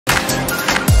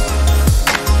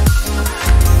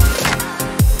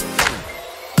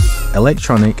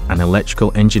Electronic and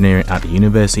electrical engineering at the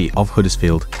University of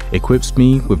Huddersfield equips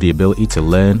me with the ability to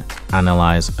learn,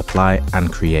 analyse, apply and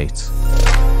create.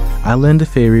 I learned the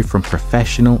theory from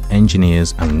professional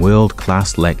engineers and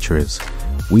world-class lecturers.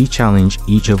 We challenge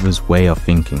each other's way of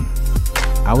thinking.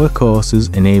 Our courses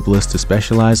enable us to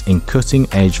specialise in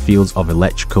cutting-edge fields of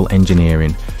electrical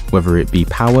engineering, whether it be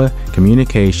power,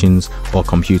 communications or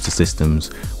computer systems.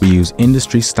 We use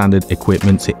industry-standard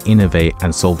equipment to innovate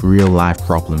and solve real-life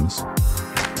problems.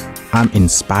 I'm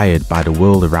inspired by the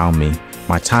world around me.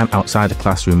 My time outside the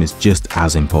classroom is just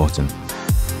as important.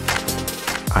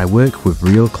 I work with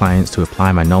real clients to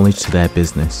apply my knowledge to their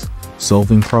business,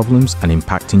 solving problems and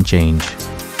impacting change.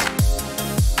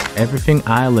 Everything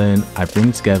I learn, I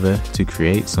bring together to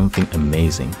create something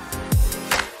amazing.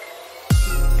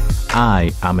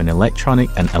 I am an electronic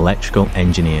and electrical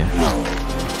engineer.